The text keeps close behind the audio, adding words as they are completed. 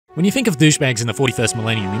When you think of douchebags in the 41st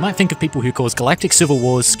millennium, you might think of people who cause galactic civil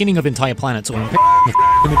wars, skinning of entire planets, or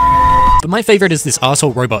but my favorite is this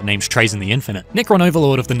asshole robot named Trazyn the Infinite. Necron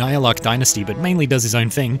overlord of the Nyarlathotep dynasty, but mainly does his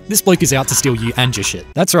own thing. This bloke is out to steal you and your shit.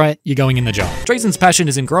 That's right, you're going in the jar. Trazyn's passion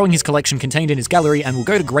is in growing his collection contained in his gallery and will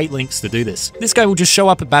go to great lengths to do this. This guy will just show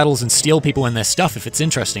up at battles and steal people and their stuff if it's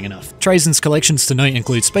interesting enough. Trazyn's collections to note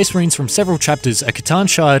include Space Marines from several chapters, a Catan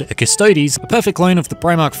Shard, a Custodes, a perfect clone of the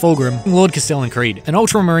Primarch Fulgrim, Lord Castellan Creed, an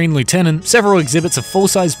Ultramarine Lieutenant, several exhibits of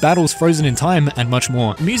full-size battles frozen in time, and much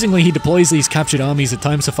more. Amusingly, he deploys these captured armies at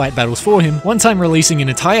times to fight battles for him, one time releasing an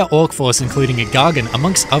entire orc force including a Gargan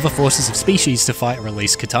amongst other forces of species to fight a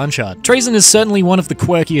released Catan Shard. Trazyn is certainly one of the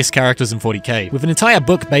quirkiest characters in 40k, with an entire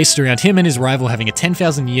book based around him and his rival having a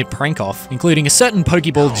 10,000 year prank-off, including a certain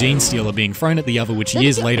Pokeball gene stealer being thrown at the other, which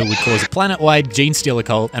years later would cause a planet-wide gene stealer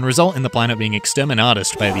cult and result in the planet being exterminated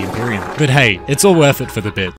by the Imperium. But hey, it's all worth it for the bit.